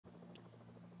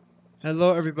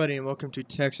Hello everybody and welcome to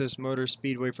Texas Motor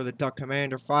Speedway for the Duck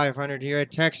Commander 500 here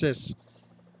at Texas.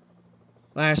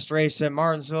 Last race at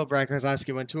Martinsville, Brad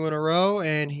Keselowski went 2 in a row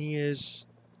and he is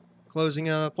closing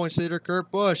on the points leader,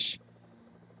 Kurt Busch.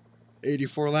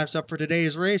 84 laps up for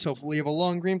today's race. Hopefully we have a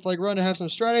long green flag run to have some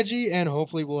strategy and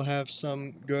hopefully we'll have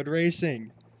some good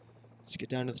racing. Let's get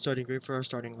down to the starting grid for our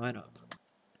starting lineup.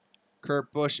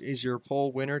 Kurt Busch is your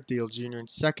pole winner, Dillon Jr. in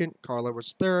second, Carl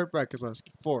Edwards third, Brad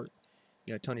Keselowski fourth.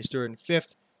 You got Tony Stewart in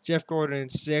 5th, Jeff Gordon in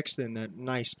 6th in that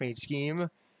nice paint scheme.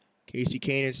 Kasey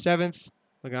Kahne in 7th,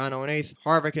 Logano in 8th,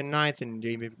 Harvick in 9th, and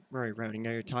McMurray rounding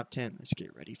out your top 10. Let's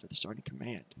get ready for the starting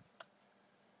command.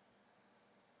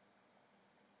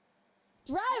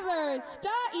 Drivers,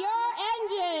 start your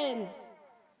engines!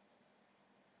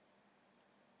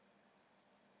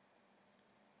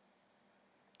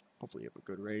 Hopefully you have a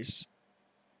good race.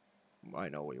 I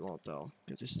know we won't though,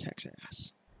 because it's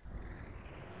Texas.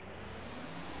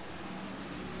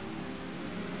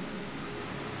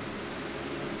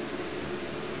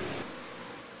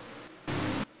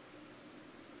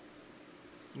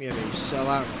 We have a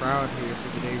sellout crowd here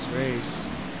for today's race.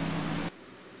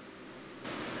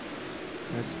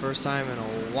 That's the first time in a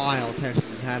while Texas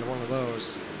has had one of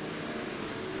those.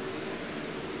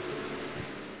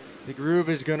 The groove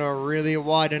is going to really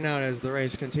widen out as the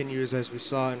race continues, as we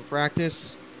saw in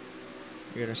practice.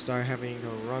 You're going to start having to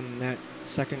run that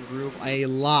second groove a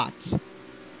lot.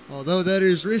 Although that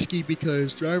is risky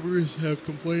because drivers have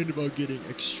complained about getting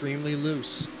extremely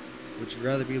loose. Would you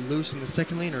rather be loose in the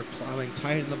second lane or plowing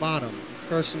tight in the bottom?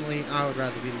 Personally, I would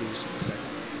rather be loose in the second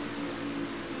lane.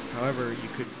 However, you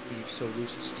could be so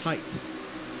loose as tight.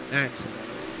 That's better.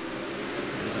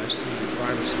 Because I've seen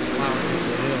drivers plowing into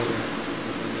the hill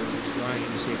when they're trying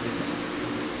to save the car.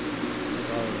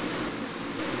 So,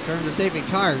 in terms of saving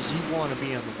tires, you want to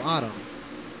be on the bottom.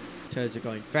 In terms of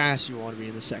going fast, you want to be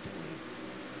in the second lane.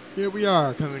 Here we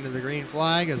are, coming to the green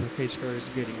flag as the pace car is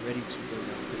getting ready to go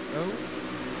down pit road.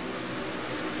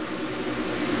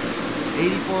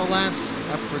 84 laps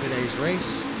up for today's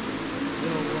race.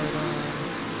 Right on.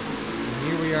 And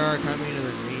here we are coming to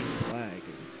the green flag.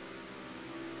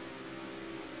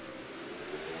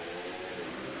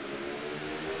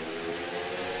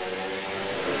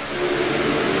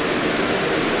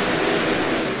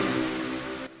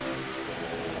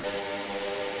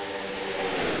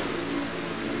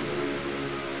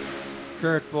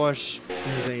 Kurt Busch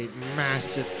has a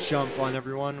massive jump on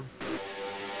everyone.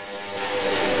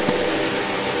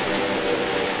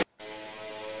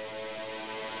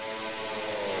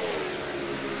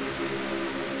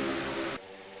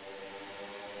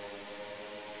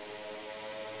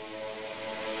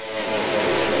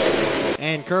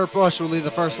 And Kurt Busch will lead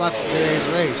the first lap of today's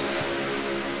race.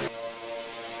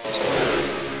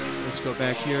 Let's go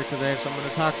back here because I have something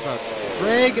to talk about.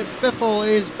 Greg Biffle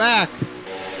is back.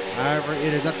 However,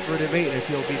 it is up for debate if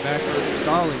he'll be back for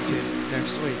Darlington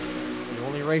next week. He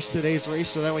only raced today's race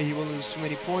so that way he won't lose too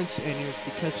many points, and it was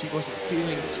because he wasn't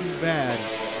feeling too bad.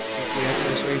 Hopefully after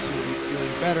this race he will be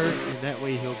feeling better, and that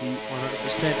way he'll be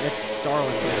 100% at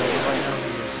Darlington. Right now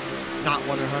he is not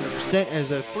 100%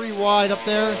 as a 3 wide up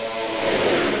there.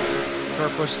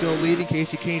 Kurt Busch still leading,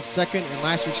 Kasey Kahne second, and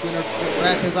last week's winner,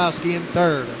 Brad Keselowski in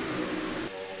third.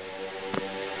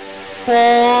 4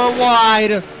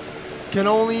 wide. Can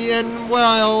only end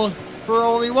well for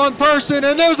only one person,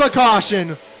 and there's a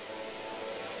caution.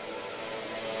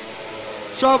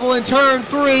 Trouble in turn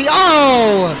 3.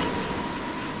 Oh!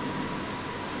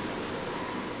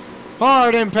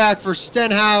 Hard impact for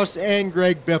Stenhouse and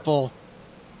Greg Biffle.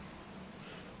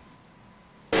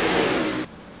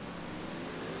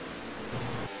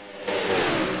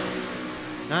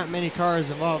 Not many cars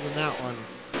involved in that one.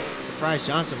 Surprised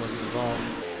Johnson wasn't involved.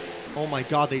 Oh my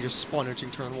god, they just spun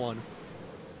entering turn 1.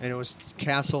 And it was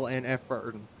Castle and F.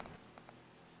 Burton.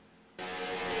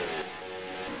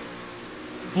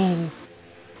 Oh.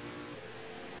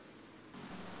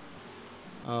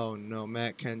 Oh no,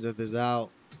 Matt Kenseth is out.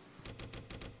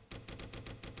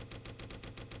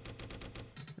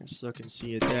 Let's look and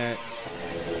see at that.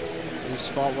 Whose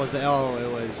fault was it? Oh,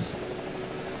 it was...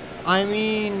 I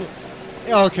mean...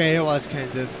 Okay, it was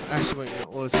Kenseth. Actually, wait,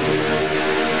 no, let's see.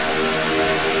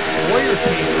 Warrior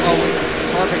came... Oh, wait.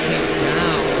 Harvick came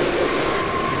down.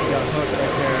 And he got hooked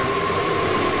right there.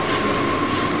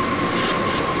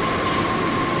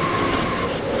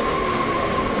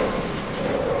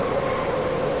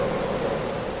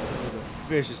 That was a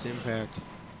vicious impact.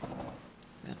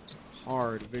 That was a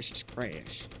hard, vicious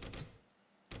crash.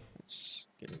 Let's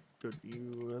get a good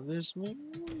view of this. Maybe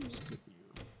where's a good view?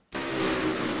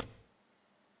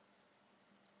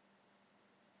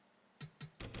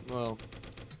 Well,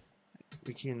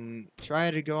 we can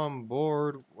try to go on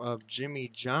board of Jimmie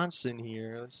Johnson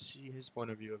here. Let's see his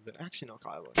point of view of it. Actually, no,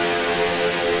 Kyle. Look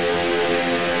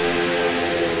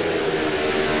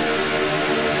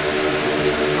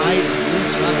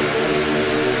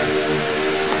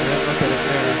at it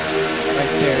there,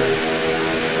 right there.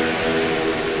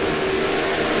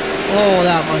 Oh,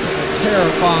 that must have been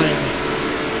terrifying.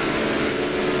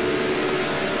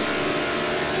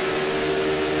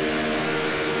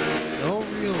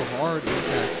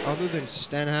 Other than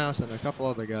Stenhouse and a couple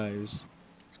other guys.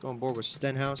 Let's go on board with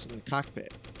Stenhouse in the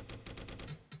cockpit.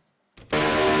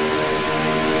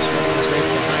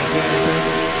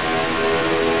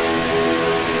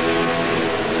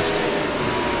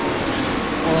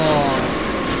 Oh,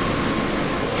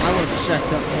 I would have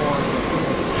checked up more.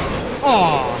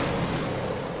 Oh,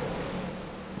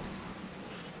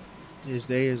 his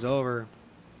day is over.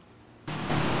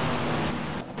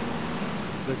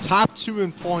 The top two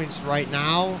in points right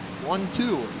now,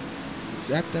 1-2.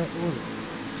 Exact that order.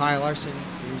 Kyle Larson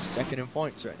is second in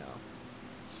points right now.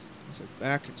 Let's look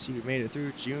back and see who made it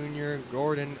through. Junior,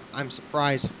 Gordon. I'm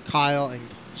surprised Kyle and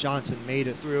Johnson made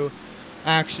it through.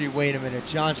 Actually, wait a minute.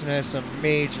 Johnson has some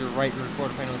major right rear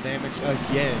quarter panel damage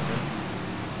again.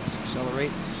 Let's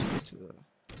accelerate. Let's get to the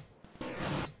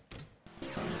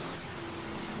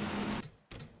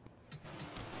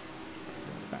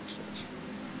backstretch.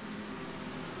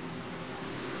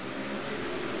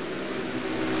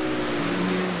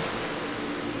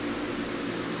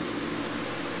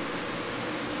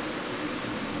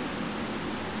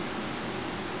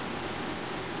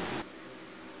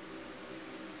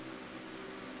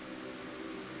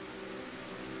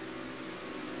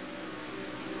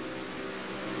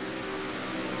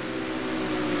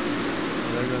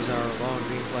 Our long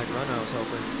green flag run, I was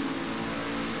hoping.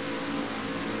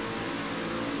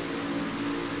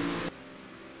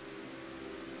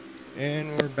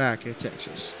 And we're back at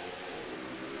Texas.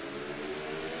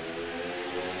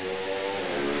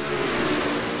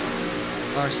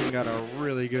 Larson got a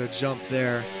really good jump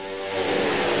there.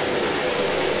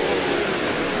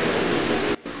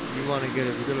 You want to get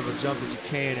as good of a jump as you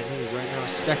can, and he's right now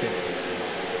second.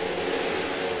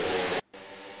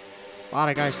 A lot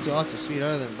of guys still up to speed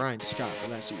other than Brian Scott,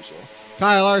 but that's usual.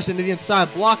 Kyle Larson to the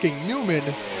inside, blocking Newman.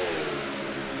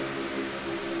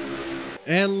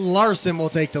 And Larson will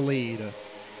take the lead.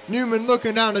 Newman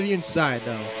looking down to the inside,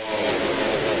 though.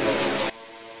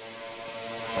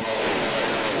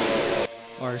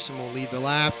 Larson will lead the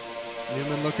lap.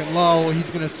 Newman looking low. He's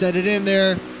going to set it in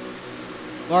there.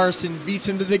 Larson beats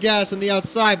him to the gas on the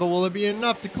outside, but will it be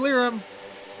enough to clear him?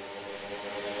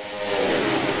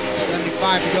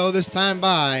 75 to go this time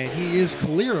by, and he is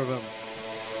clear of him.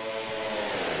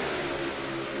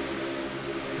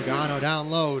 Logano down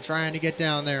low, trying to get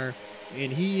down there,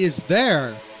 and he is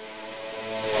there.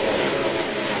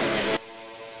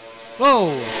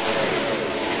 Whoa!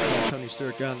 So Tony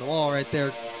Stewart got on the wall right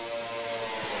there.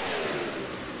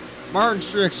 Martin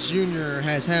Truex Jr.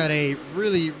 has had a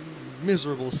really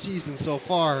miserable season so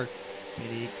far,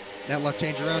 and that luck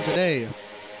changed around today.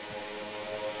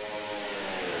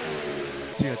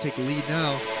 He's going to take the lead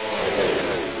now.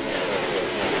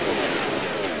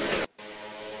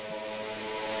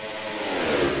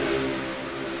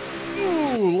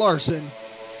 Ooh, Larson.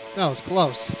 That was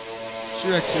close.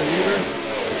 Truex your leader.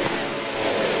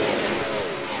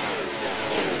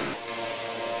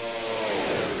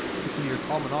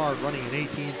 Menard running in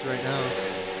 18th right now.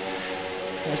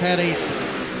 Has had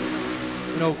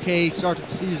an okay start to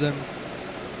the season.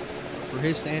 For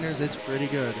his standards, it's pretty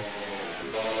good.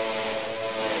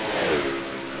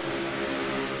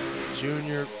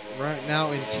 Junior right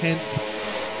now in 10th.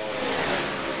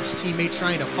 His teammate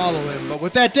trying to follow him, but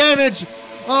with that damage,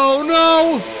 oh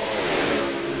no!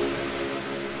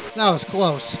 That was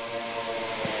close.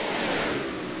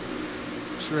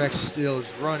 Truex still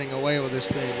is running away with this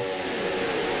thing.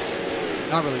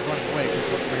 Not really running away because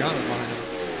Logano's behind him.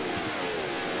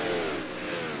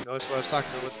 Notice what I was talking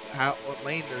about with what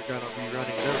lane they're going to be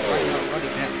running. They're right now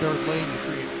running that third lane in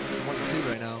 1 and 2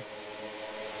 right now.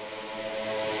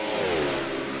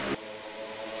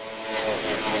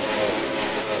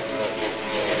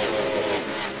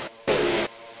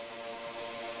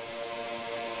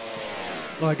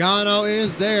 Logano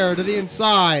is there to the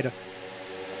inside.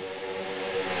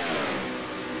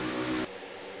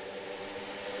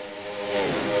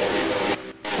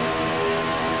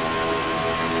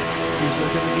 He's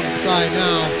looking to the inside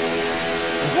now.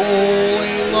 The whole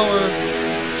lane lower.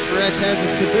 Truex has the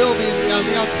stability on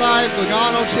the outside.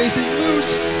 Logano chasing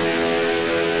loose.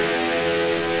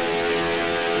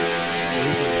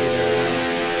 He's going to be there now.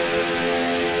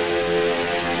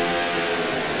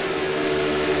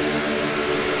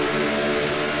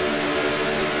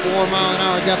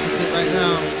 4-mile-an-hour deficit right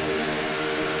now.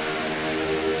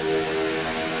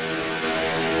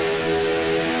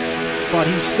 But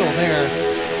he's still there.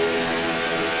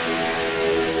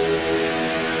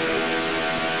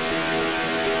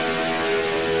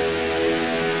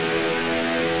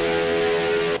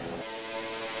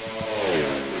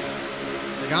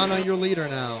 Logano, your leader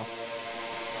now.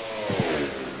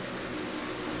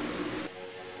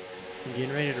 I'm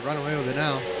getting ready to run away with it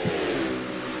now.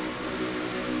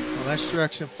 Well, that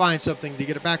Truex can find something to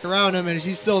get it back around him, and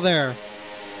he's still there.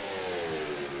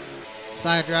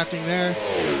 Side drafting there.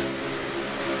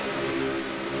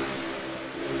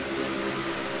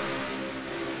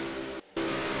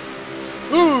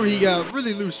 Ooh, he got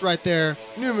really loose right there.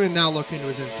 Newman now looking to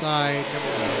his inside.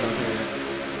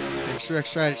 And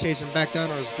Truex trying to chase him back down,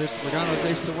 or is this Logano's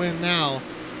race to win now?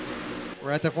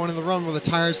 We're at that point in the run where the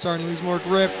tires starting to lose more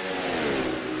grip.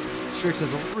 Truex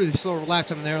has a really slow lap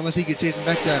time there unless he can chase him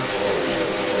back down.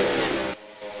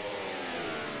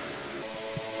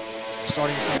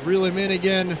 Starting to reel him in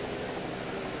again.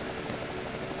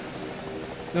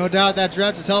 No doubt that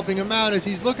draft is helping him out as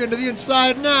he's looking to the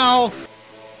inside now.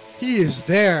 He is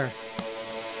there.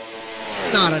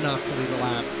 Not enough to lead the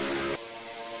lap.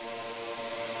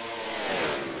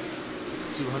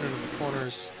 200 in the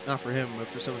corners. Not for him, but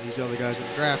for some of these other guys in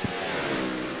the draft.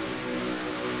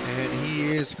 And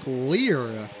he is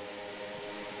clear.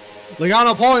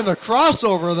 Logano pulling the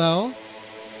crossover, though.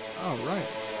 Oh, right.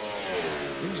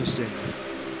 Interesting.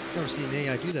 Never seen any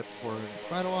guy do that before in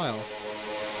quite a while.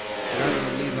 Not going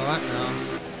to lead the lap now.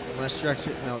 Unless Truex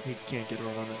hit. No, he can't get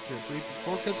over on turn 3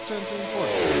 before because it's turn 3 and 4.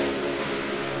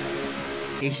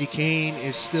 Kasey Kahne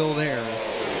is still there.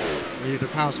 Ready to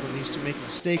pounce when these two make a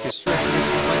mistake as Truex makes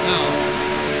one right now.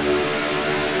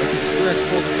 Look at Truex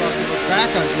pull the crossover back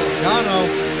on Logano.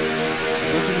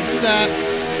 He's looking to do that.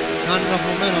 Not enough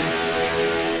momentum.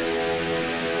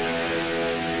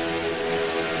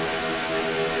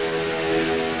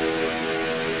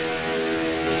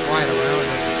 Quiet around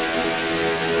him.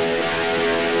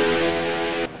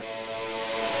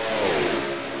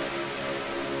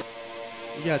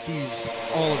 You got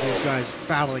all of these guys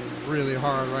battling really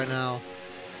hard right now.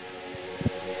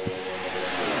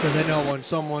 Because they know when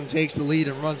someone takes the lead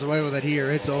and runs away with it here,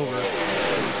 it's over.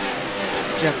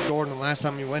 Jeff Gordon, the last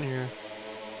time he went here,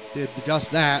 did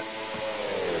just that.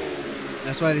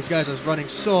 That's why these guys are running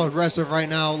so aggressive right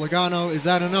now. Logano, is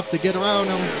that enough to get around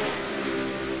him?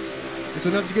 It's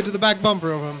enough to get to the back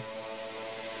bumper of him.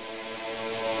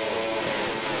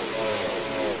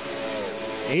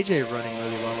 AJ running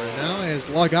really well right now as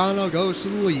Logano goes to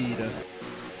the lead.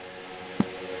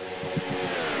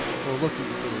 Or looking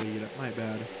for the lead, my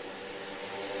bad.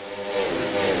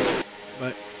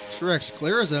 But Truex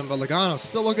clears him, but Logano's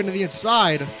still looking to the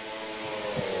inside.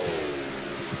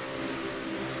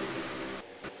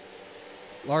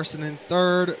 Larson in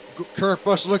third. Kurt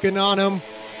Busch looking on him.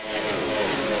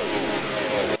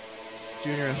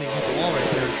 Junior, I think, hit the wall right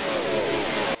there.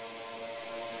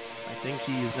 I think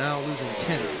he is now losing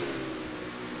 10th.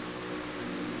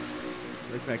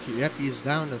 Look back here. Yep, he's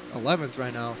down to 11th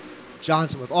right now.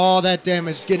 Johnson with all that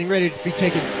damage getting ready to be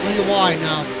taken 3 wide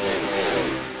now.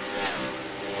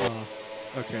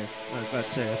 Okay, I was about to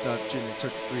say, I thought Junior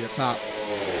took 3 up top.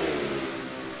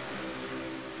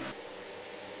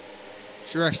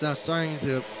 Truex now starting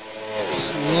to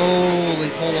slowly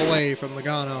pull away from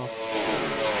Logano.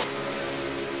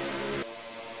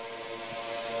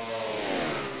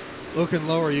 Looking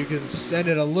lower, you can send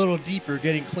it a little deeper,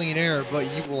 getting clean air, but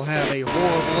you will have a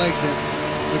horrible exit.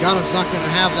 Logano's not going to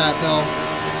have that, though.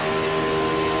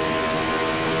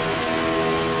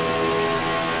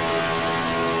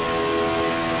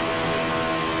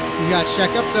 You got to check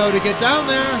up, though, to get down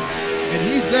there, and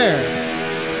he's there.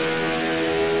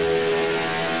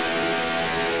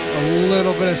 A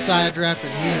little bit of side draft,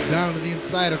 and he's down to the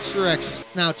inside of Truex,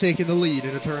 now taking the lead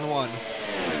into turn 1.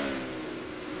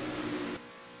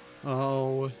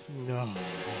 Oh, no.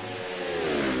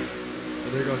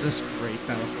 Well, there goes this great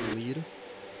battle for the lead.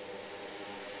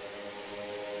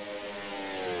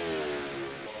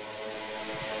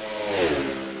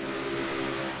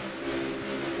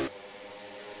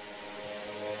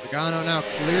 Logano now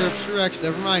clear of Truex.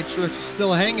 Never mind, Truex is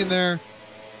still hanging there.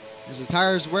 As the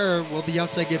tires wear, will the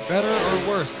outside get better or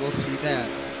worse? We'll see that.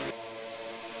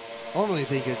 Normally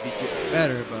think it'd be getting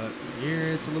better, but here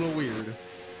it's a little weird.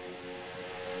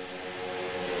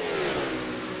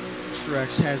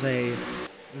 Truex has a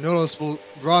noticeable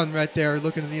run right there,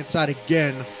 looking to the inside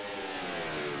again.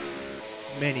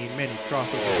 Many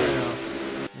crossovers right now.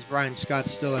 As Brian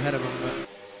Scott's still ahead of him, but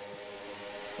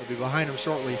he'll be behind him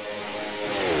shortly.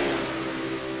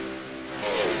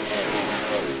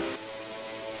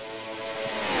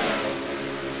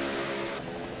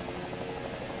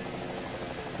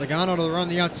 Logano to run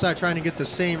the outside, trying to get the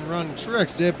same run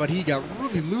Truex did, but he got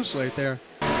really loose right there.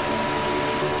 Same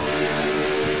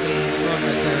run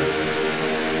right there.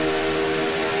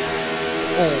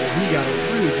 Oh, he got a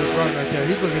really good run right there.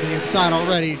 He's looking to the inside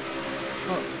already.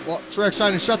 Well, Truex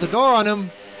trying to shut the door on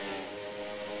him.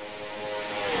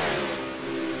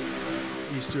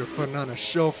 These two are putting on a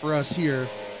show for us here.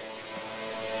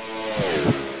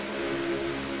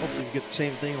 Hopefully we get the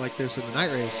same thing like this in the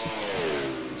night race,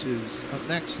 which is up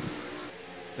next.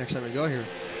 Next time we go here.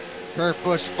 Kurt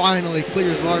Busch finally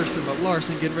clears Larson, but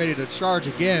Larson getting ready to charge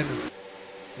again.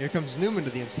 Here comes Newman to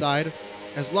the inside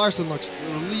as Larson looks to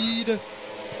the lead.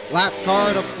 Lap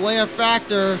car to play a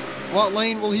factor. What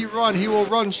lane will he run? He will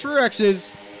run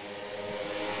Truex's.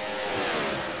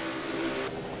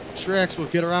 Truex will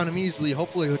get around him easily.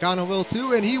 Hopefully Logano will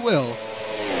too, and he will.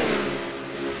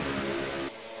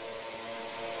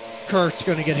 Kurt's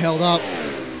going to get held up.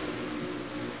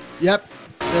 Yep,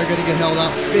 they're going to get held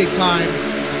up big time.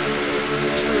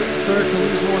 Kurt to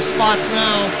lose more spots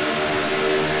now.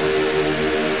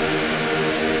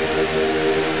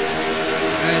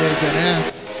 That is an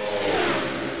F.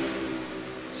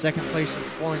 Second place in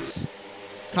points.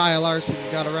 Kyle Larson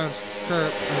got around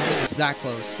Kurt. I don't think it's that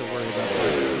close to worry about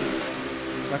that.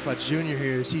 Talk about Junior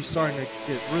here as he's starting to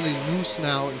get really loose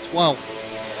now in 12th.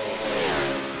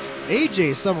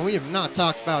 AJ is someone we have not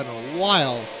talked about in a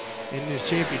while in this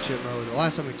championship mode. The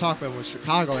last time we talked about him was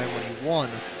Chicagoland when he won.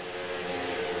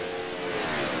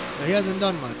 Now, he hasn't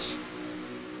done much,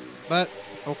 but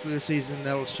hopefully this season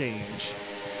that'll change.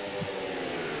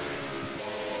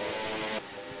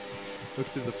 Look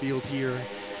through the field here.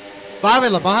 Bobby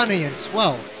Labonte in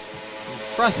 12th.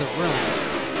 Impressive run.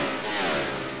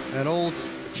 That old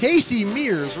Casey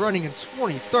Mears running in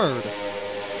 23rd.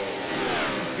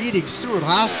 Beating Stewart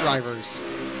Haas drivers.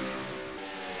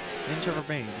 And Trevor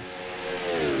Bayne.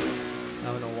 I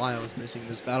don't know why I was missing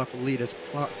this battle for lead as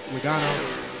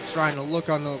Logano trying to look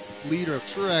on the leader of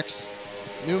Truex.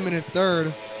 Newman in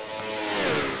 3rd.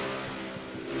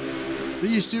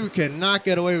 These two cannot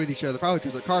get away with each other, probably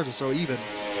because their cars are so even.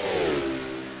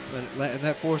 But in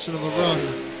that portion of the run,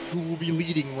 who will be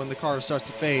leading when the car starts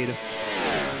to fade?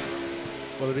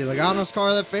 Will it be Logano's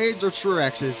car that fades or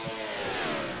Truex's?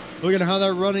 Looking at how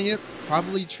they're running it,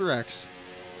 probably Truex.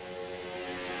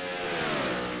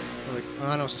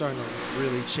 Logano's starting to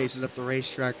really chase it up the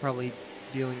racetrack, probably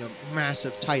dealing a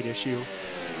massive tight issue.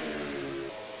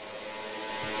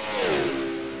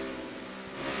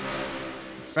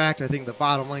 In fact, I think the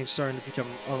bottom lane's starting to become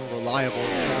unreliable in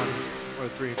 1 or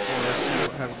 3 and 4. Let's see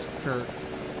what happens to Kurt.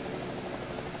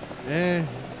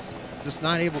 He's just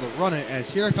not able to run it as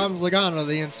here comes Logano to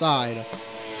the inside.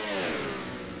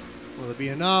 Will it be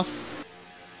enough?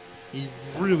 He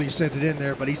really sent it in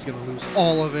there, but he's going to lose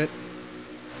all of it.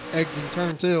 Exiting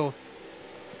turn 2.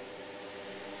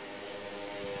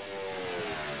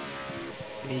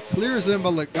 And he clears him,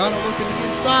 but Logano looking to the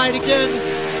inside again.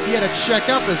 He had to check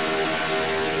up as...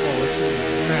 Oh, it's going to be a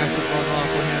massive runoff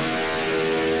for him.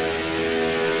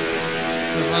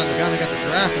 Come on, Logano got the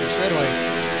draft in the straightaway.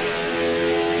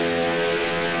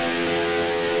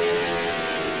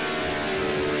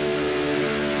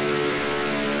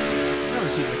 I've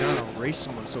never seen Logano race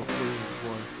someone so clearly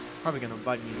before. Probably going to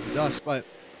bite me in the dust, but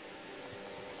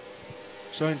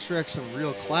showing Truex some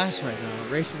real class right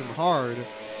now. Racing him hard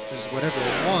is whatever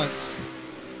he wants,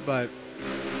 but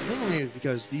I think maybe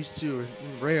because these two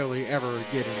rarely ever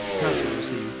get in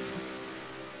controversy.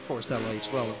 Of course, that'll age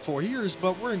well in 4 years,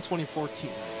 but we're in 2014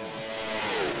 right now.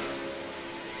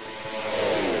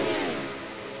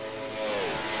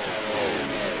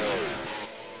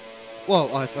 Whoa,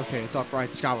 okay, I thought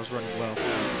Brian Scott was running well.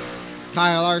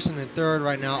 Kyle Larson in 3rd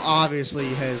right now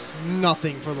obviously has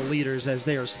nothing for the leaders as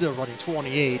they are still running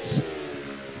 28s.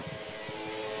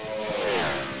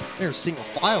 They're single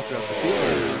file throughout the field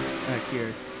right now back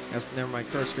here. Never mind,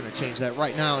 Kurt's going to change that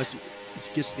right now as he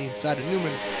gets to the inside of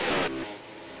Newman.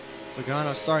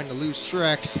 Logano starting to lose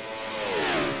Truex.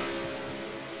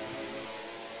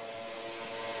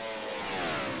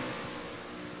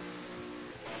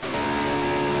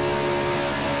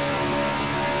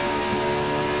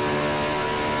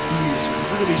 He's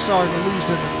really starting to lose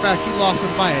him. In fact, he lost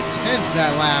him by a 10th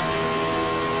that lap.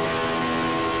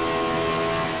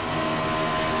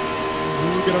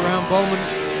 We'll get around Bowman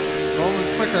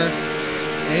quicker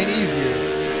and easier.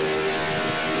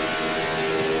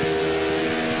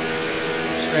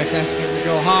 Truex asking him to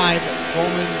go high, but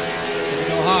Bowman going to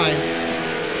go high.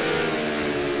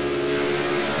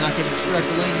 Not giving Truex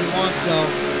the lane he wants though.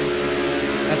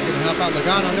 That's going to help out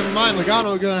Logano. Never mind,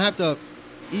 Logano going to have to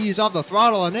ease off the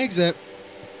throttle and exit.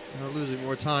 They're losing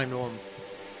more time to him.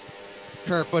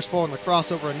 Kurt Busch pulling the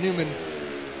crossover on Newman.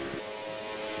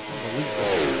 Unbelievable.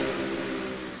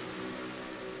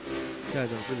 These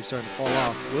guys are really starting to fall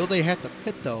off. Will they have to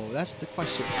pit though? That's the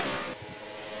question.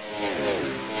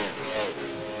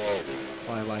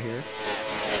 Fly by here.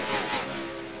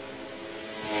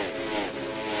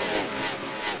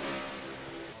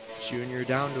 Junior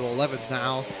down to 11th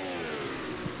now.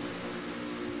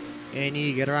 And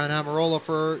you get around Almirola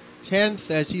for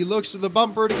 10th as he looks for the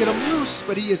bumper to get him loose,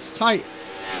 but he is tight.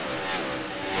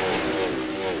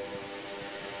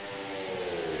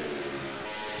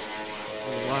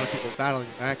 A lot of people battling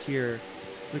back here.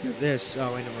 Look at this.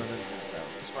 Oh, wait a minute.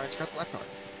 This Brian's got the left car.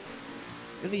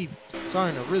 Really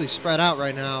starting to really spread out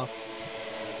right now.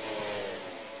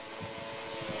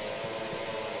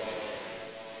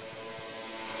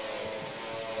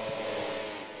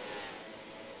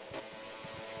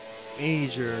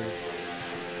 Major.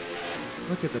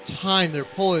 Look at the time they're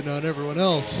pulling on everyone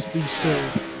else, these two.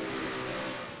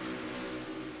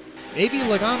 Maybe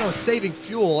Logano is saving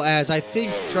fuel, as I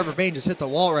think Trevor Bayne just hit the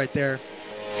wall right there.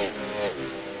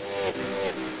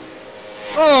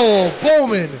 Oh,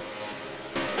 Bowman.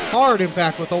 Hard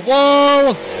impact with the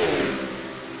wall.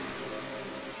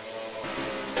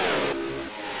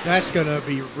 That's going to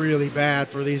be really bad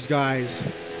for these guys.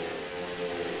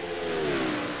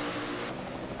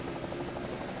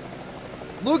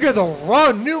 Look at the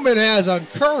run Newman has on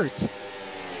Kurt.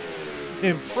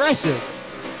 Impressive.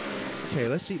 Okay,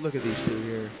 let's see. Look at these two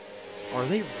here. Are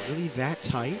they really that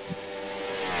tight?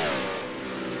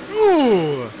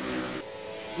 Ooh.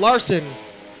 Larson.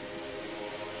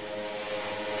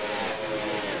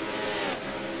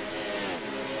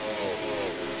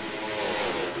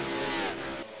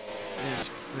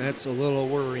 That's a little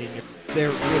worrying if they're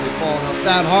really falling off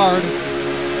that hard.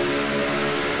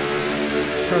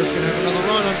 Kurt's going to have another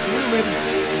run on Newman.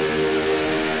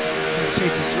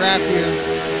 Chase his draft here.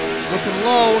 Looking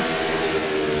low.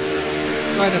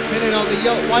 Trying to pin it on the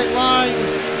white line.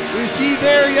 Is he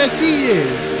there? Yes, he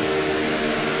is.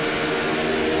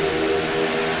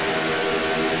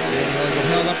 And he'll get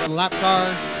held up in the lap car.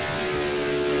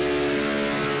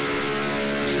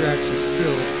 Truex is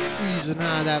still easing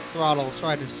out of that throttle,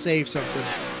 trying to save something.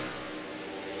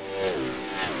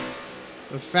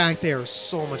 The fact they are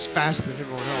so much faster than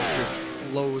everyone else just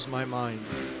blows my mind.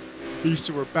 These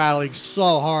two are battling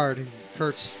so hard, and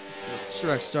Truex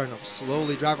starting to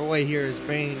slowly drive away here as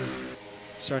Bayne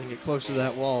starting to get close to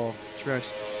that wall.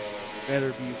 Truex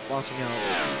better be watching out.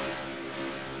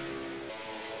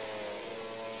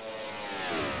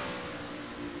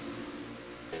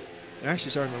 They're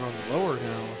actually starting to run lower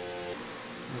now.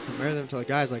 And compare them to the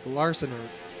guys like Larson or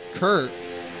Kurt.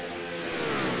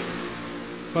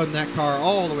 Putting that car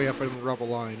all the way up in the rubber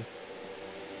line.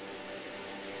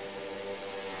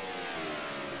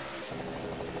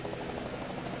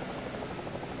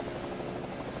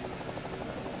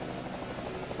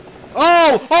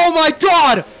 Oh my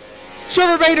God!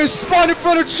 Trevor Bayne is spun in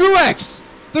front of Truex!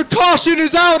 The caution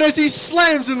is out as he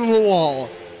slams into the wall.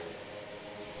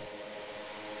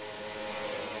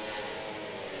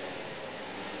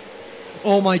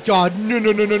 Oh my God,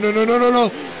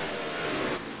 no.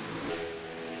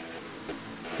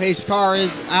 Pace car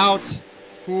is out.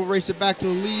 Who will race it back to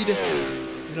the lead?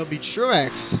 It'll be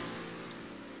Truex.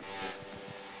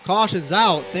 Caution's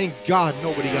out. Thank God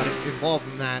nobody got involved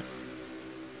in that.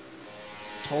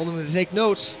 Told him to take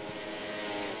notes.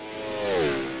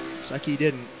 Looks like he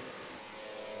didn't.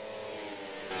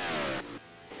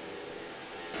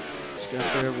 Just got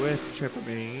there with Trevor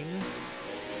Bayne.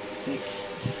 I think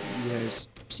he has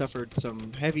suffered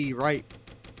some heavy right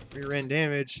rear end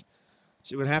damage. Let's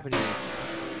see what happened here.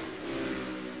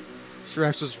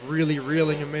 Truex was really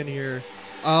reeling him in here.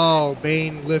 Oh,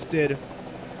 Bayne lifted.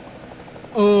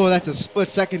 Oh, that's a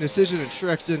split-second decision, and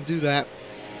Truex didn't do that.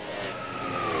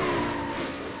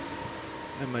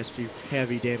 That must be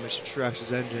heavy damage to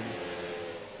Truex's engine.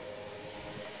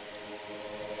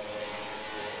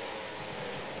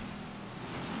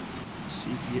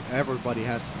 See if everybody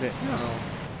has to pit now.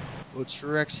 Will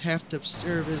Truex have to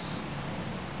serve his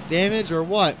damage or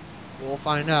what? We'll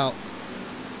find out.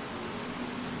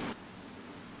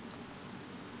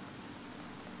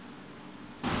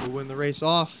 We'll win the race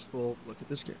off. We'll look at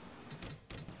this game.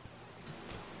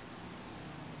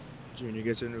 Junior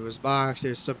gets into his box.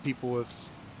 There's some people with...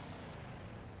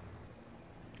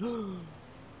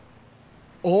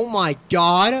 Oh my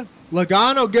God!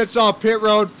 Logano gets off pit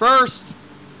road first.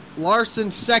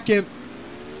 Larson second.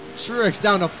 Truex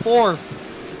down to fourth.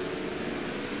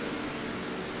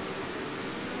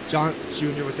 John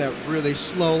Jr. with that really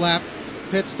slow lap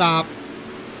pit stop.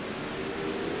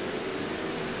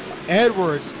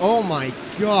 Edwards, oh my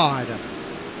God.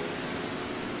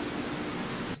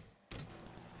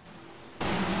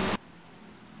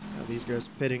 These guys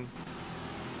pitting.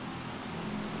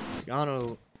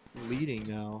 Logano leading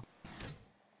now.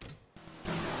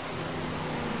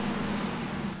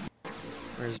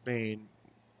 Where's Bane?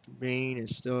 Bane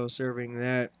is still serving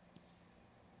that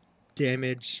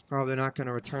damage. Probably not going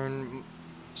to return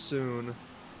soon.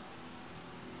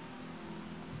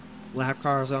 Lap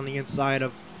cars on the inside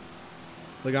of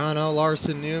Logano,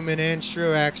 Larson, Newman, and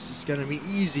Truex. It's going to be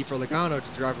easy for Logano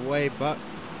to drive away, but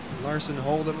Larson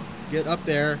hold him, get up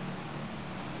there.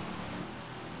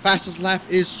 Fastest lap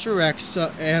is Truex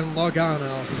and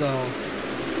Logano, so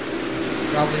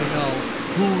you probably know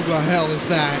who the hell is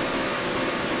that.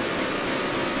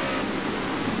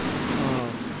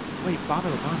 Wait, Bobby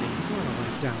Labonte, he's going a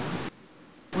lap down.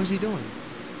 What is he doing?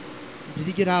 Did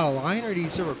he get out of line or did he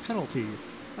serve a penalty?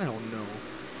 I don't know.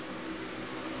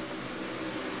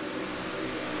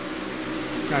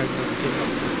 This guy's going to get up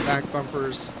the back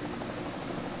bumpers,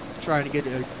 trying to get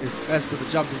as best of a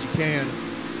jump as you can.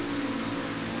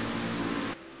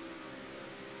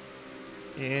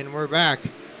 And we're back.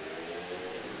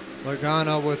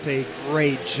 Logano with a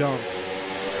great jump.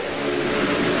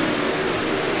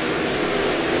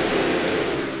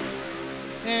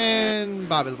 And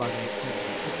Bobby Labonte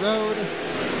hit the road.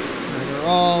 And they're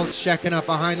all checking up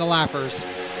behind the lappers.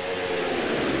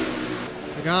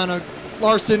 Logano,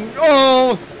 Larson,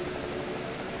 oh!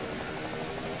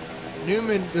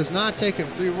 Newman does not take him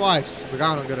 3 wide.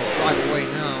 Logano going to drive away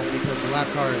now because the lap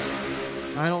cars.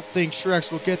 I don't think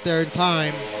Truex will get there in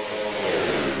time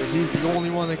because he's the only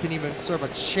one that can even serve a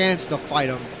chance to fight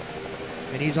him.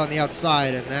 And he's on the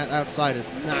outside, and that outside is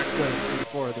not good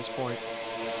for at this point.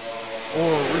 Or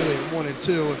really 1 and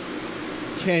 2.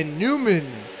 Can Newman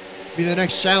be the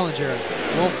next challenger?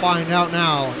 We'll find out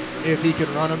now if he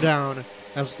can run him down.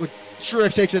 As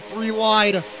Truex takes it 3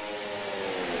 wide.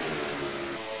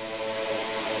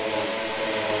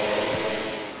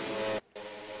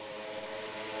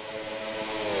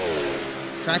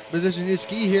 Track position is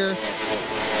key here.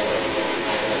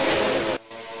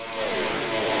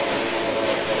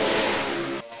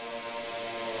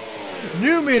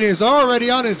 Newman is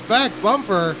already on his back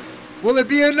bumper. Will it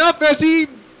be enough as he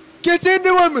gets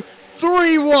into him?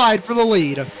 3 wide for the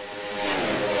lead.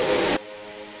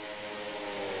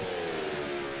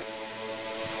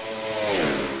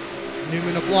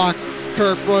 Newman to block.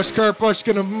 Kurt Busch. Kurt Busch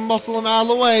going to muscle him out of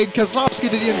the way. Keselowski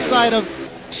to the inside of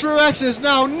Truex is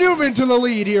now Newman to the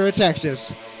lead here at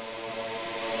Texas.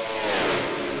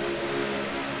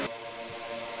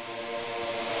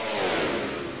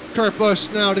 Kurt Busch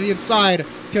now to the inside.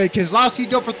 Okay, Keselowski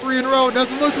go for 3 in a row. It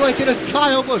doesn't look like it as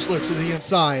Kyle Busch looks to the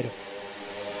inside.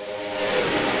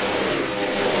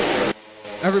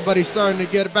 Everybody's starting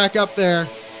to get back up there.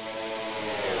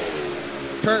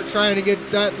 Kurt trying to get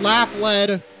that lap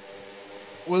led.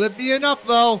 Will it be enough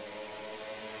though?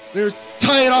 There's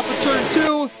tie it off of turn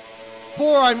 2.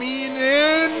 4, I mean,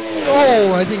 and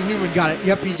oh, I think Newman got it.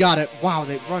 Yep, he got it. Wow,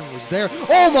 that run was there.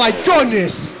 Oh my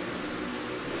goodness!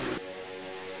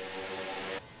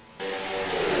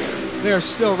 They're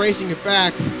still racing it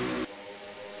back.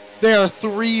 They are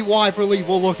 3 wide for lead.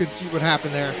 We'll look and see what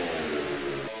happened there.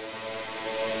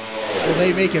 Will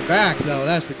they make it back, though?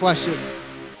 That's the question.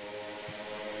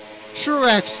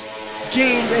 Truex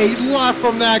gained a lot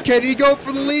from that. Can he go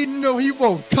for the lead? No, he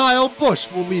won't. Kyle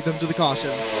Busch will lead them to the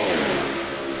caution.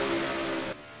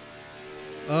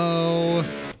 Oh,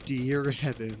 dear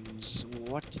heavens.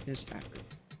 What has happened?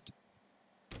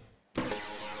 3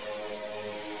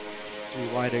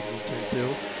 wide exit turn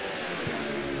 2.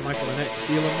 Michael Annett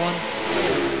sealing one.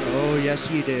 Oh, yes,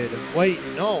 he did. Wait,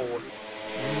 no.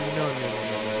 No.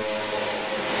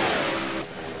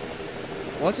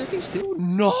 Was it these 2?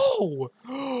 No!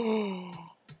 Oh,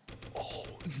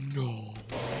 no.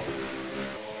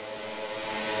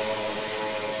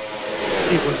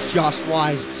 It was Josh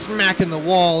Wise smacking the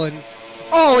wall and...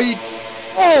 Oh,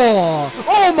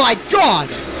 my God!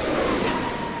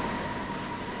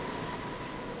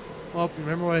 Well,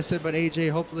 remember what I said about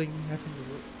AJ? Hopefully having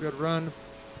a good run.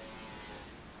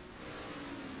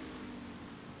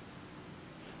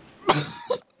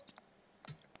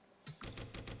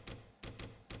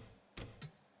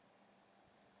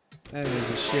 That is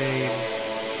a shame.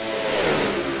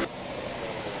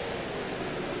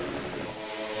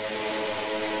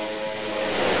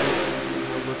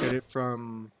 We'll look at it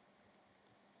from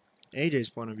AJ's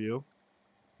point of view.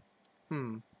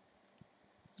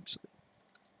 Actually,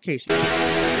 Kasey.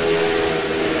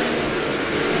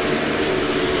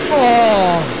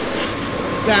 Oh!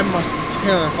 That must be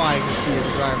terrifying to see as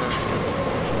a driver.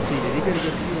 See, did he get a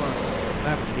good view on what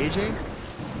happened to AJ?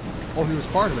 Oh, he was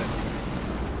part of it.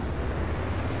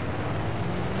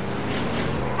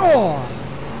 Oh!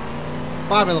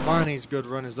 Bobby Labonte's good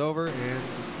run is over, and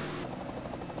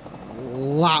a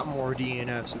lot more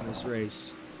DNFs in this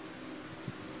race.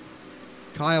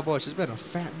 Kyle Busch, it's been a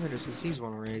fat minute since he's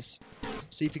won a race.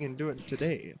 See if he can do it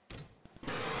today.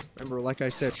 Remember, like I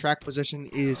said, track position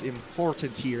is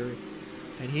important here,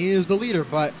 and he is the leader,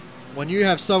 but when you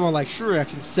have someone like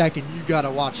Truex in second, you gotta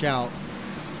watch out.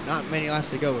 Not many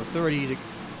laps to go,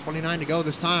 29 to go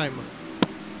this time.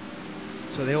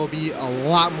 So they will be a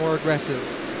lot more aggressive.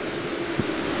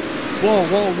 Whoa,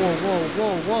 whoa, whoa, whoa,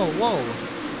 whoa, whoa, whoa.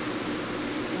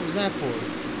 What was that for?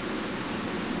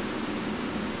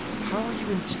 How are you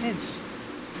in 10th?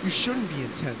 You shouldn't be in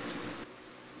 10th.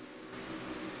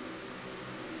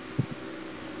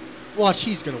 Watch,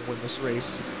 he's gonna win this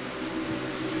race.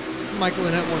 Michael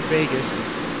Annett won Vegas.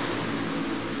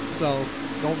 So,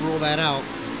 don't rule that out.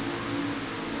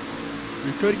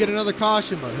 We could get another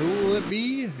caution, but who will it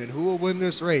be and who will win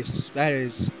this race? That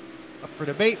is up for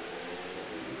debate.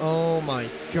 Oh my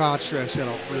God, Truex got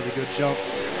a really good jump.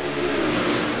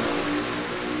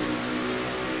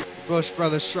 Busch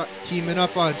brothers teaming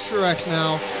up on Truex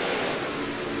now.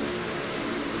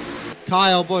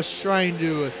 Kyle Busch trying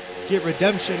to get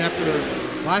redemption after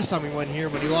last time he went here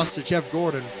when he lost to Jeff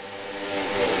Gordon.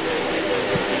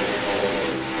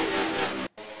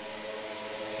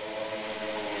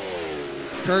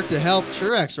 Kirk to help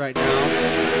Truex right now.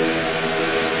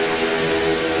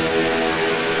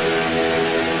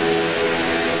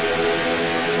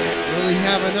 Really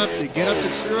have enough to get up to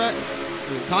Truex?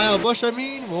 Kyle Busch, I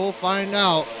mean? We'll find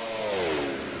out.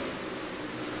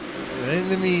 But in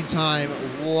the meantime,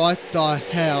 what the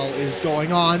hell is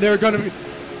going on? They're going to be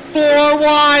 4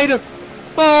 wide.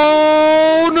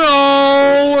 Oh,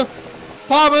 no.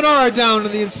 Menard down to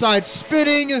the inside,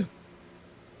 spinning.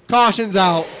 Caution's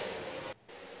out.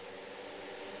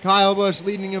 Kyle Busch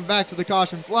leading him back to the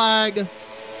caution flag.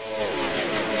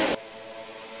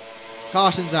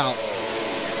 Caution's out.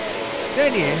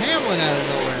 Denny Hamlin out of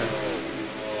nowhere.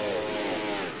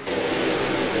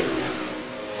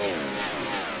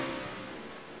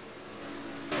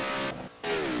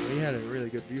 We had a really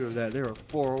good view of that. They were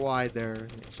 4 wide there.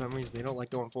 For some reason, they don't like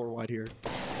going 4 wide here.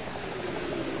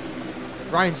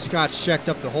 Ryan Scott checked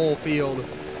up the whole field.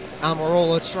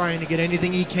 Almirola trying to get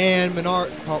anything he can.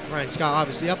 Menard, Ryan Scott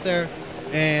obviously up there.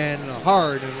 And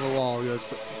hard into the wall goes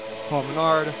Paul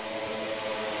Menard.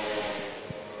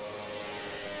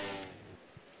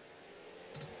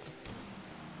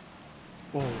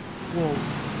 Whoa, whoa,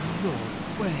 no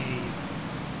way.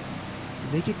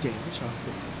 Did they get damage off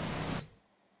of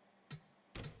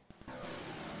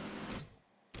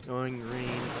it? Going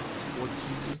green,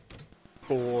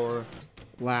 24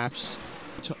 laps.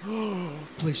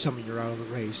 Please tell me you're out of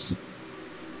the race.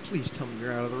 Please tell me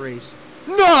you're out of the race.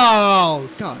 No!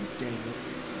 God dang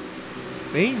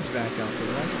it. Bane's back out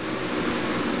there. That's amazing.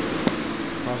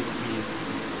 Probably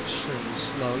extremely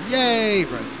slow. Yay!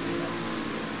 Bright Sky's out.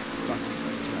 Fucking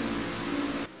Bright Sky.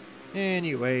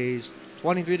 Anyways,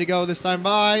 23 to go this time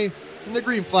by. And the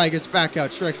green flag is back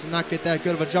out. Truex did not get that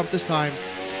good of a jump this time.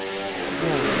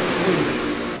 Whoa, wait a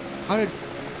minute. How did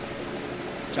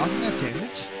Johnson have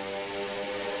damage?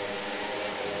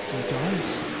 He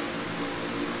does.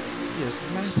 He has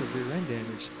massive rear end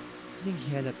damage. I think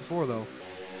he had that before, though.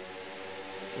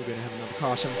 We're going to have another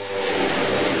caution.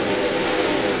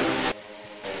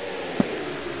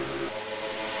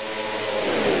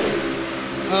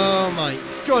 Oh my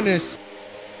goodness.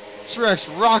 Truex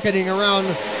rocketing around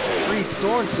Reed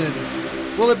Sorensen.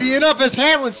 Will it be enough as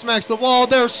Hamlin smacks the wall?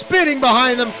 They're spinning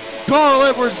behind them. Carl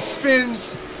Edwards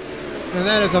spins. And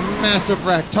that is a massive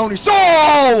wreck. Tony.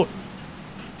 So!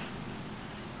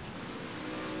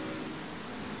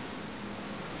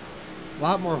 A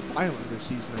lot more violent this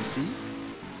season, I see.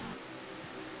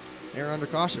 They're under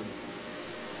caution.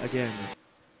 Again.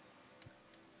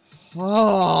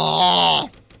 Oh!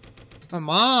 Come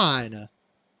on.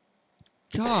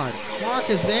 God,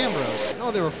 Marcus Ambrose. No,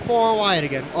 they were 4 wide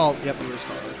again. Oh, yep, he was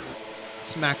Carl.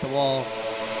 Smack the wall.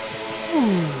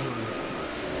 Ooh.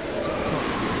 That's what I'm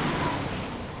talking about.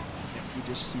 Yep, you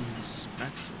just see he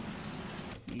smacks him.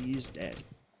 He's dead.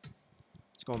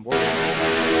 Let's go on board.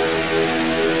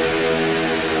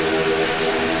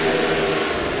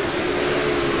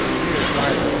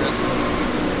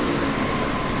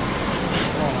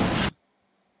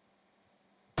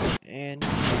 And I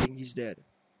think he's dead.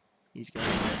 He's got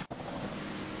it.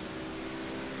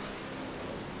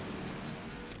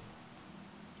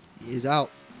 He is out.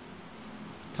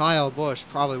 Kyle Busch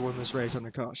probably won this race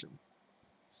under caution.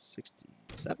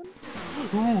 67?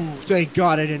 Ooh, thank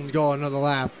God I didn't go another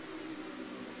lap.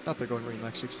 Thought they're going green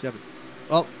like 67.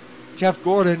 Well, Jeff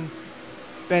Gordon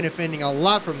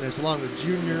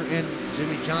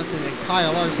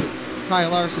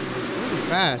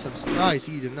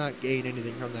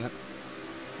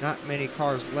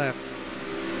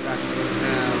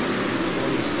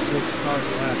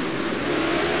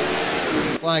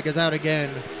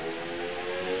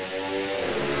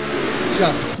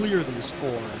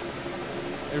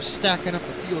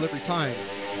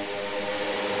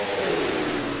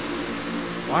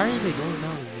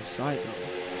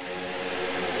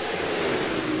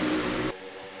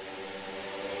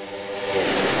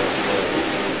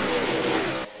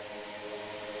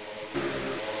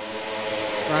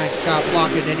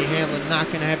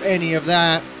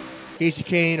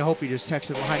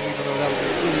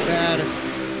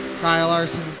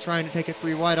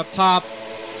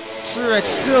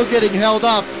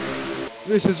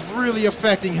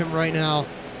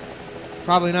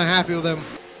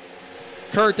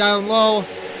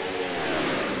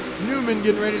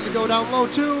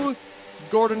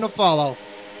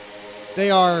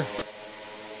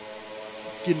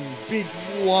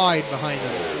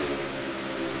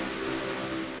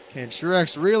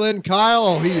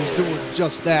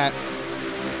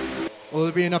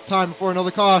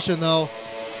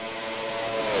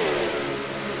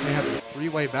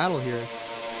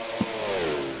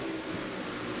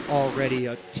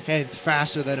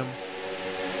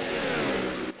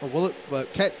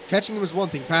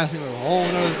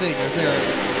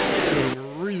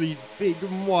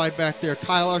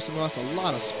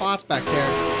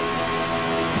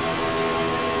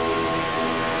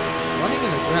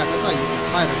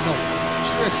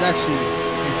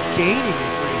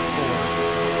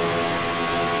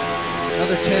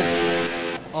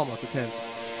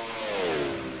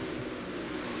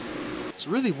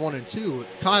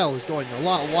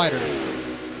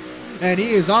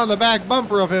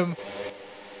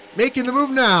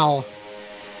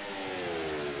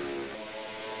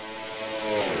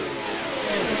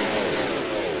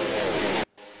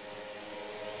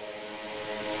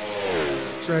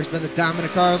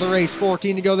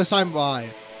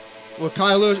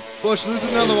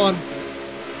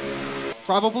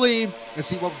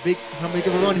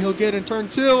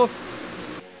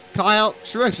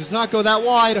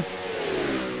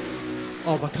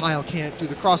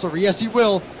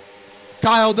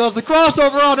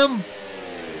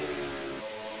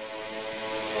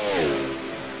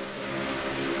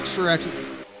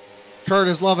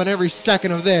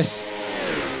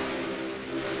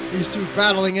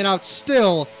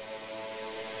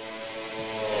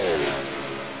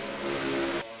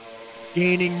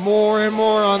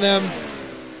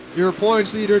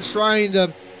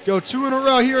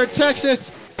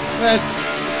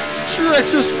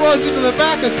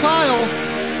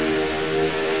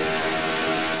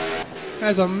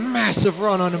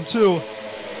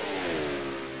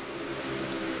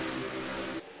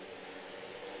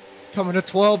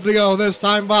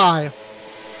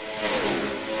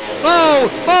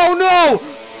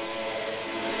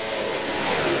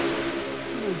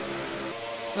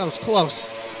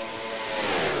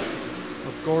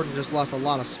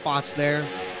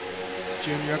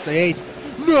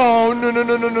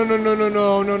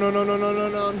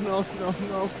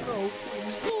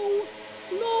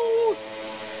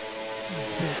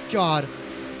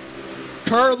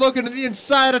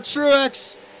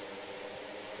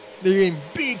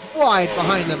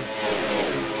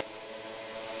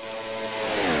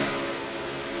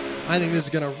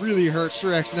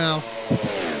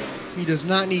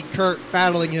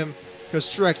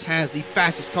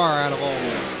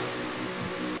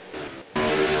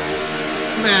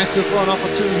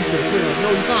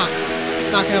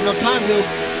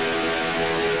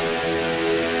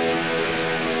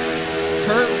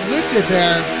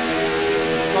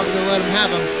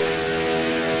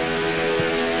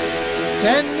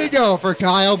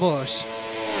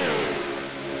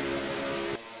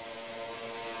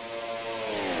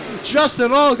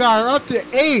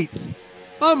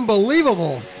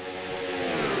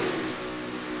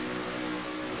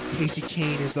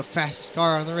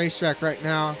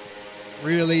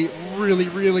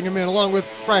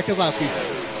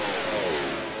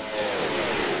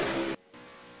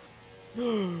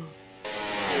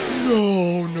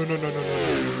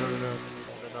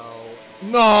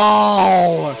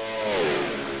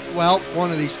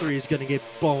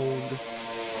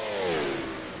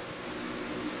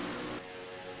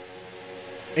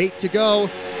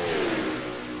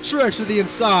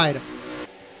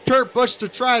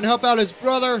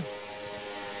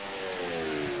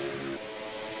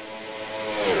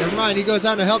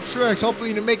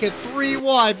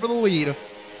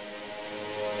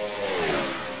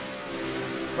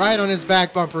right on his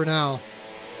back bumper now.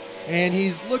 And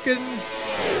he's looking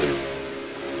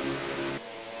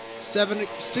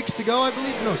 6 to go, I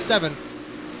believe. No, 7.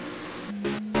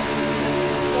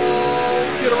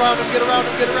 Oh, get around him, get around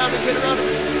him, get around him, get around him.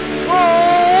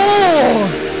 Oh!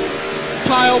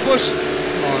 Kyle Busch. Oh,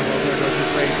 well, there goes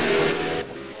his race.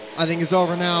 I think it's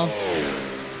over now.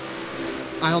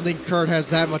 I don't think Kurt has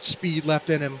that much speed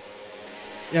left in him.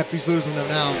 Yep, he's losing them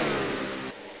now.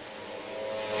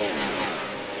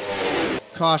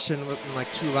 Caution within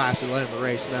like 2 laps to let him the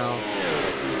race now. I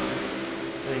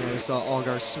think I saw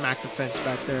Allgaier smack the fence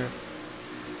back there.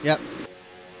 Yep.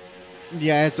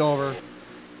 Yeah, it's over.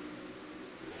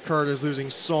 Kurt is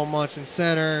losing so much in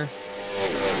center.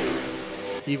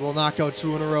 He will not go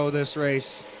 2 in a row this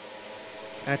race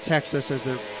at Texas as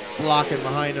they're blocking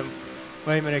behind him.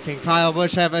 Wait a minute, can Kyle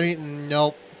Busch have anything?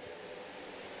 Nope.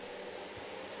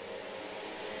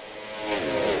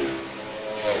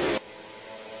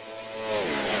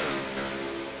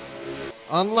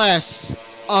 Unless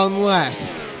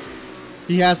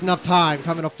he has enough time.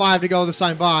 Coming to 5 to go this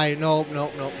time by. Nope. He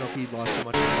lost so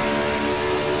much.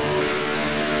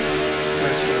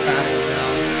 Kurt's gonna battle him now.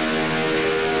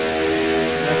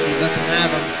 Unless he lets him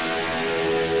have him.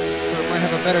 Kurt might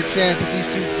have a better chance if these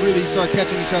two really start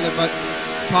catching each other, but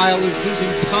Kyle is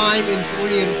losing time in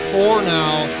 3 and 4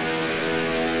 now.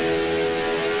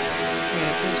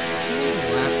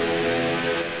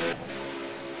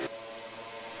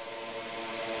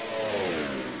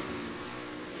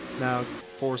 Now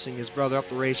forcing his brother up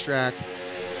the racetrack.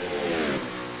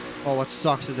 Oh, what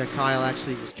sucks is that Kyle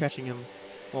actually was catching him.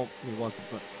 Well, he wasn't,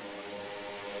 but.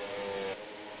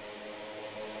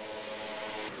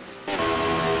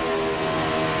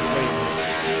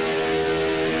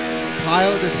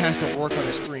 Kyle just has to work on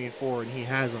his 3 and 4, and he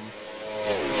has them.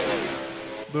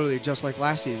 Literally just like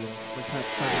last season. With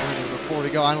 4 to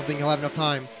go, I don't think he'll have enough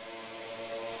time.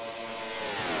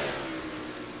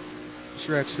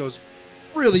 Truex goes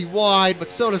really wide, but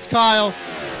so does Kyle.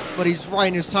 But he's right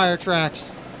in his tire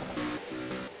tracks.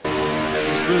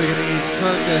 He's really going to need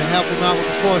Kurt to help him out with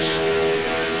the push.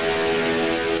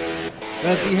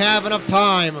 Does he have enough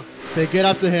time to get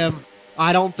up to him?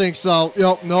 I don't think so.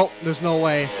 Nope, there's no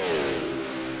way.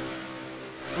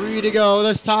 3 to go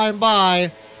this time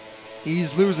by.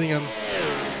 He's losing him.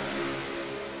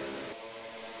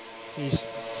 He's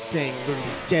staying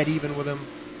literally dead even with him.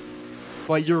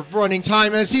 But you're running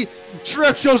time as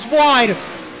Truex goes wide.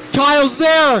 Kyle's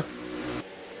there.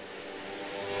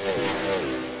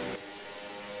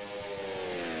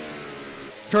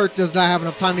 Kurt does not have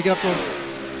enough time to get up to him.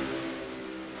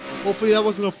 Hopefully that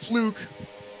wasn't a fluke.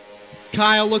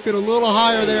 Kyle looking a little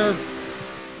higher there.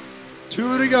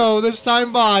 2 to go this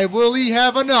time by. Will he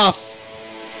have enough?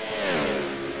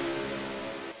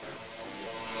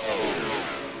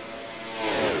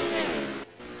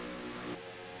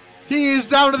 He is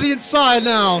down to the inside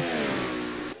now.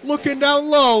 Looking down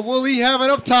low. Will he have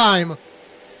enough time?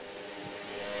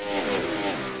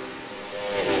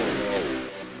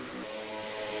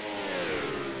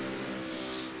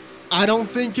 I don't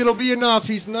think it'll be enough.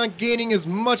 He's not gaining as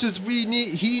much as he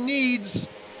needs.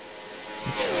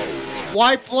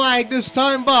 White flag this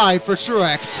time by for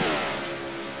Truex.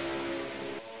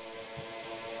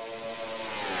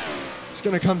 It's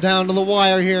going to come down to the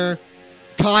wire here.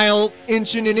 Kyle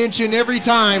inching and inching every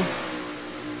time.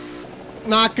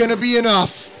 Not going to be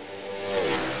enough.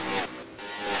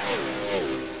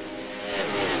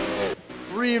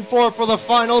 3 and 4 for the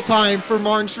final time for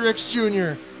Martin Truex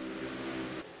Jr.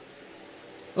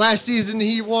 Last season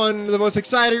he won the most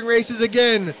exciting races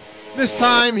again. This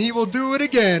time he will do it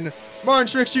again. Martin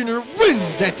Truex Jr.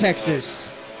 wins at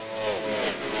Texas.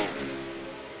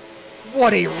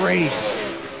 What a race.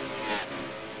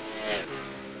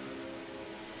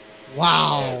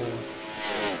 Wow.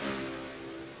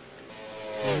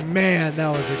 Man, that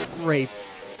was a great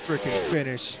freaking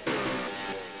finish.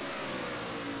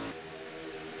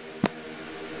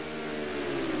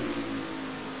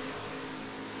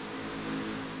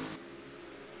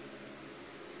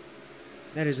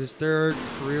 That is his 3rd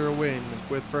career win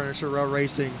with Furniture Row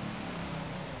Racing.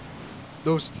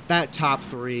 That top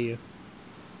 3.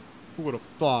 Who would have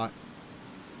thought?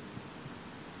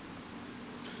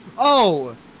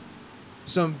 Oh!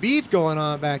 Some beef going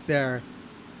on back there.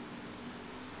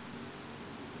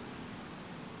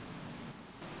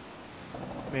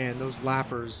 Man, those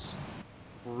lappers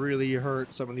really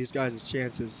hurt some of these guys'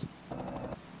 chances.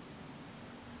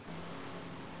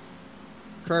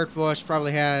 Kurt Busch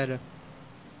probably had...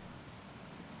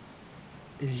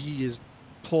 He is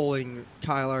pulling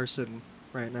Kyle Larson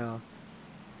right now.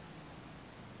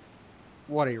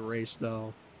 What a race,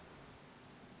 though.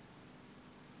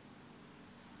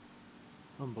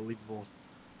 Unbelievable.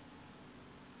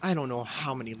 I don't know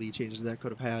how many lead changes that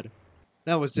could have had.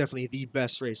 That was definitely the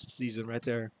best race of the season right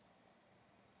there.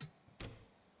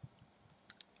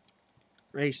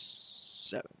 Race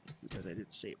 7, because I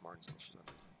didn't say Martinsville for some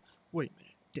reason. Wait a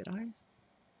minute, did I?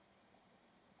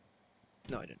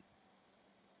 No, I didn't.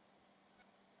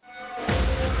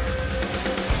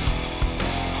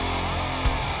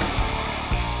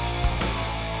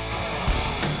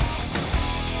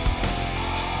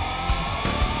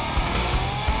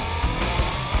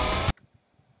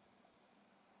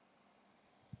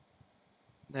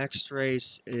 Next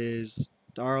race is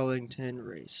Darlington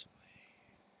Raceway.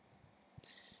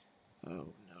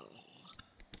 Oh no.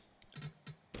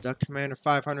 Duck Commander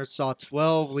 500 saw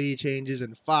 12 lead changes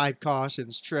and 5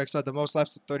 cautions. Truex led the most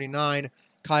laps at 39.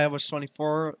 Kyle was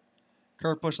 24.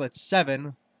 Kurt Busch led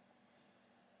 7.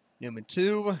 Newman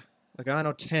 2.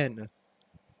 Logano 10.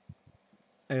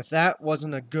 And if that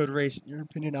wasn't a good race, in your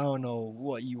opinion, I don't know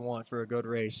what you want for a good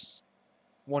race.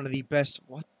 One of the best.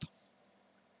 What the?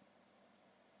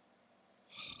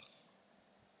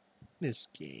 This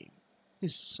game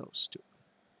is so stupid.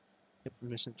 Hit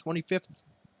permission 25th.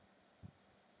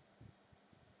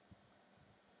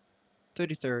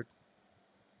 33rd.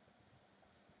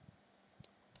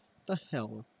 What the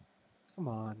hell? Come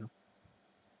on.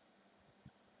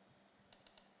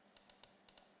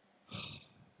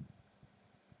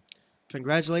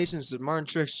 Congratulations to Martin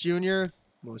Truex Jr.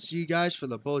 We'll see you guys for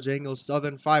the Bojangles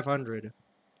Southern 500.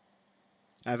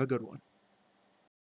 Have a good one.